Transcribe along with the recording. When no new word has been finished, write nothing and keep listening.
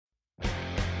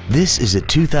This is a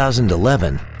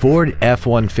 2011 Ford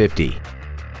F-150.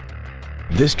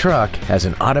 This truck has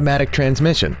an automatic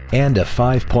transmission and a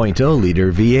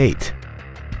 5.0-liter V8.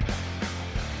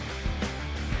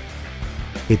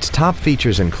 Its top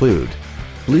features include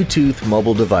Bluetooth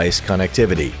mobile device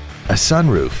connectivity, a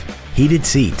sunroof, heated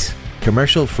seats,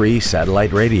 commercial-free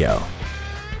satellite radio,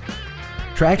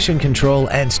 traction control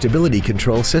and stability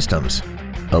control systems,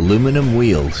 aluminum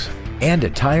wheels, and a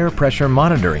tire pressure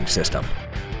monitoring system.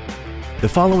 The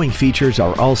following features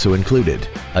are also included: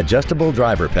 adjustable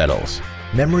driver pedals,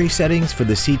 memory settings for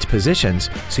the seat's positions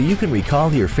so you can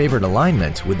recall your favorite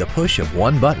alignments with the push of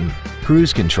one button,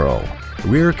 cruise control,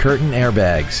 rear curtain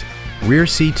airbags, rear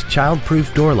seat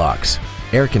child-proof door locks,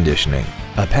 air conditioning,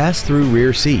 a pass-through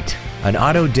rear seat, an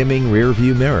auto-dimming rear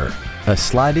view mirror, a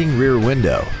sliding rear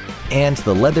window, and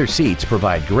the leather seats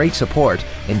provide great support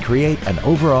and create an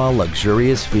overall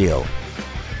luxurious feel.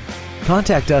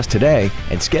 Contact us today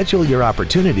and schedule your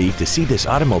opportunity to see this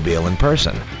automobile in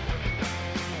person.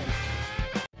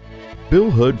 Bill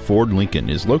Hood Ford Lincoln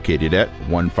is located at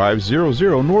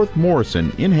 1500 North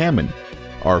Morrison in Hammond.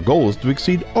 Our goal is to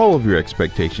exceed all of your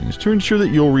expectations to ensure that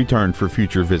you'll return for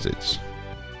future visits.